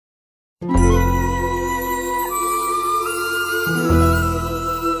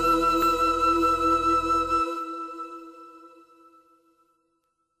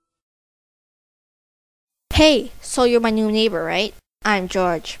Hey, so you're my new neighbor, right? I'm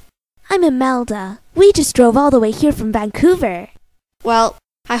George. I'm Imelda. We just drove all the way here from Vancouver. Well,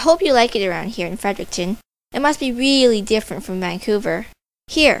 I hope you like it around here in Fredericton. It must be really different from Vancouver.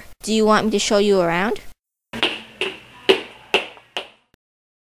 Here, do you want me to show you around?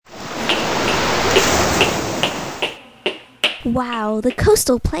 Wow, the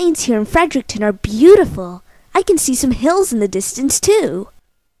coastal plains here in Fredericton are beautiful. I can see some hills in the distance too.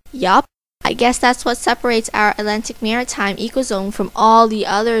 Yup. I guess that's what separates our Atlantic Maritime Ecozone from all the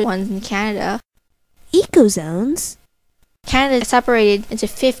other ones in Canada. Ecozones? Canada is separated into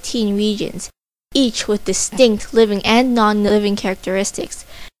 15 regions, each with distinct living and non-living characteristics.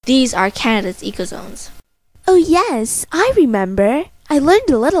 These are Canada's ecozones. Oh yes, I remember. I learned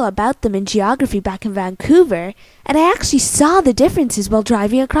a little about them in geography back in Vancouver, and I actually saw the differences while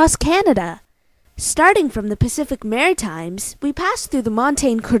driving across Canada. Starting from the Pacific Maritimes, we passed through the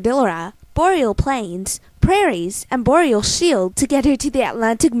Montane Cordillera, Boreal Plains, Prairies, and Boreal Shield to get here to the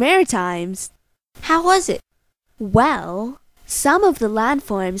Atlantic Maritimes. How was it? Well, some of the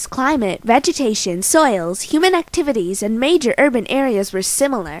landforms, climate, vegetation, soils, human activities, and major urban areas were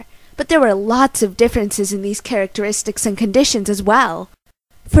similar, but there were lots of differences in these characteristics and conditions as well.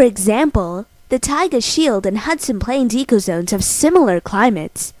 For example, the Taiga Shield and Hudson Plains ecozones have similar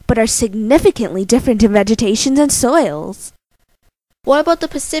climates, but are significantly different in vegetation and soils. What about the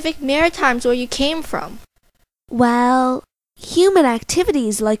Pacific Maritimes where you came from? Well, human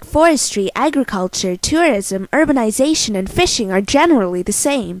activities like forestry, agriculture, tourism, urbanization, and fishing are generally the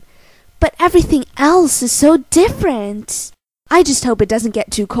same, but everything else is so different. I just hope it doesn't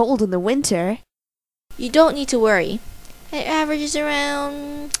get too cold in the winter. You don't need to worry. It averages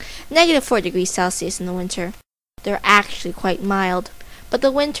around -4 degrees Celsius in the winter. They're actually quite mild, but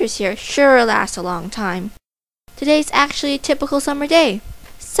the winters here sure last a long time. Today's actually a typical summer day.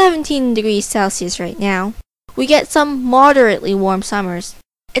 17 degrees Celsius right now. We get some moderately warm summers.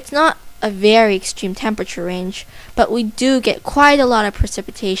 It's not a very extreme temperature range, but we do get quite a lot of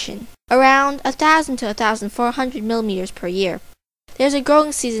precipitation. Around 1,000 to 1,400 millimeters per year. There's a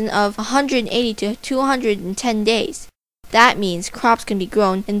growing season of 180 to 210 days. That means crops can be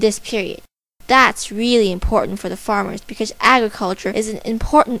grown in this period. That's really important for the farmers because agriculture is an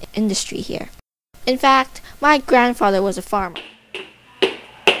important industry here. In fact, my grandfather was a farmer.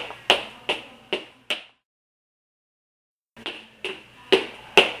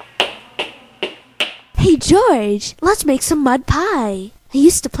 Hey George, let's make some mud pie. I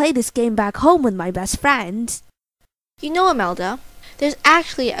used to play this game back home with my best friend. You know, Imelda, there's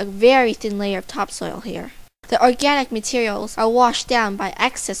actually a very thin layer of topsoil here. The organic materials are washed down by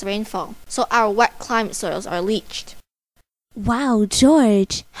excess rainfall, so our wet climate soils are leached. Wow,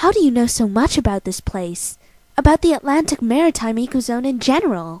 George, how do you know so much about this place? About the Atlantic Maritime Ecozone in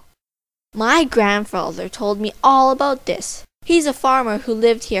general? My grandfather told me all about this. He's a farmer who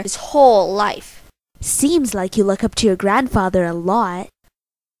lived here his whole life. Seems like you look up to your grandfather a lot.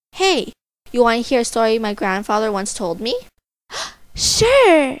 Hey, you want to hear a story my grandfather once told me?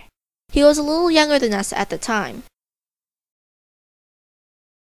 Sure! He was a little younger than us at the time.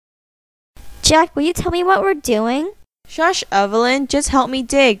 Jack, will you tell me what we're doing? Shush, Evelyn, just help me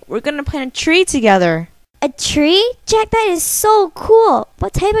dig. We're gonna plant a tree together. A tree? Jack, that is so cool.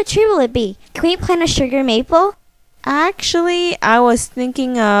 What type of tree will it be? Can we plant a sugar maple? Actually, I was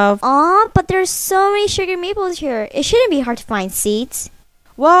thinking of... Aw, but there's so many sugar maples here. It shouldn't be hard to find seeds.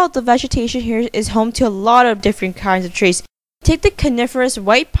 Well, the vegetation here is home to a lot of different kinds of trees. Take the coniferous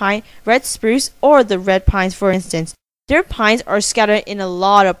white pine, red spruce, or the red pines for instance. Their pines are scattered in a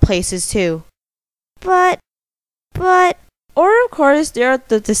lot of places too. But... Or of course, there are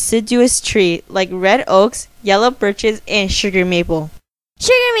the deciduous tree like red oaks, yellow birches, and sugar maple.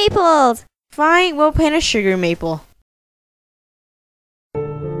 Sugar maples! Fine, we'll plant a sugar maple.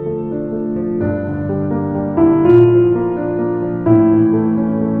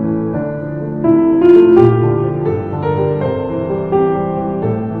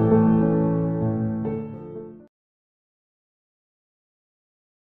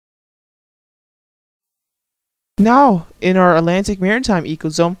 Now, in our Atlantic Maritime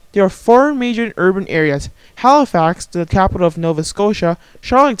Ecozone, there are 4 major urban areas: Halifax, the capital of Nova Scotia;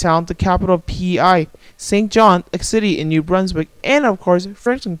 Charlottetown, the capital of PEI; St. John, a city in New Brunswick; and of course,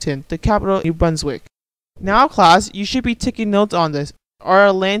 Fredericton, the capital of New Brunswick. Now, class, you should be taking notes on this. Our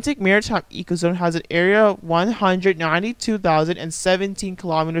Atlantic Maritime Ecozone has an area of 192,017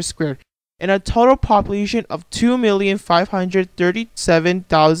 kilometers squared and a total population of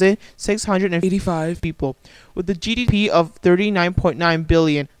 2,537,685 people, with a GDP of 39.9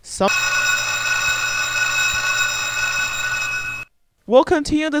 billion. We'll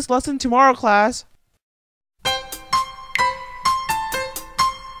continue this lesson tomorrow, class.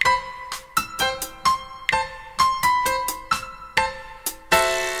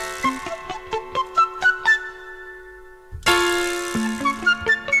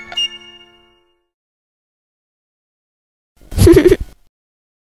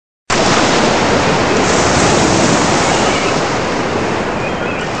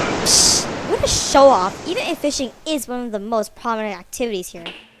 show off, even if fishing is one of the most prominent activities here.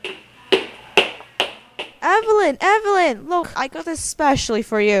 Evelyn, look, I got this specially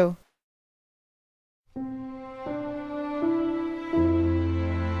for you.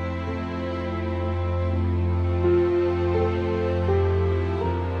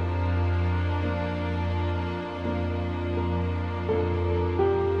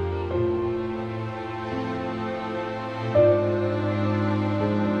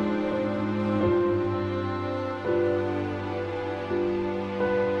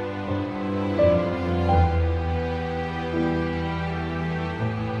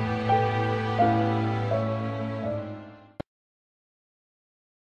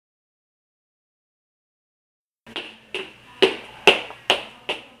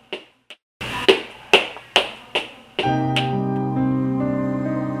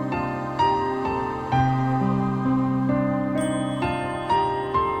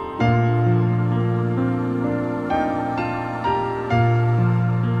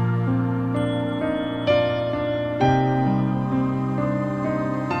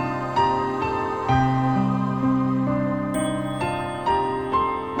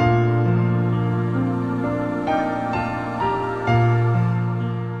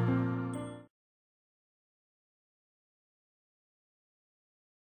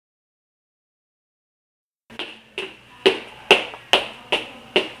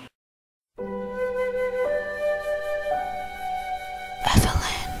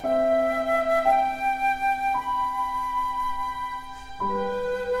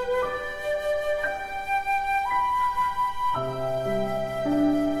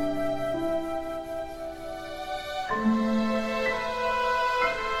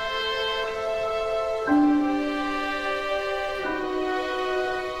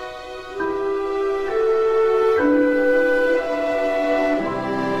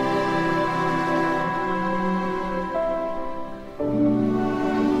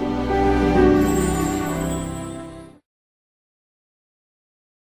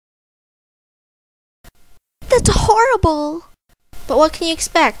 That's horrible. But what can you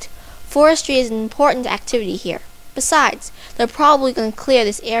expect? Forestry is an important activity here. Besides, they're probably going to clear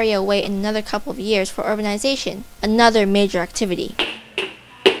this area away in another couple of years for urbanization, another major activity.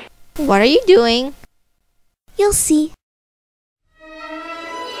 What are you doing? You'll see.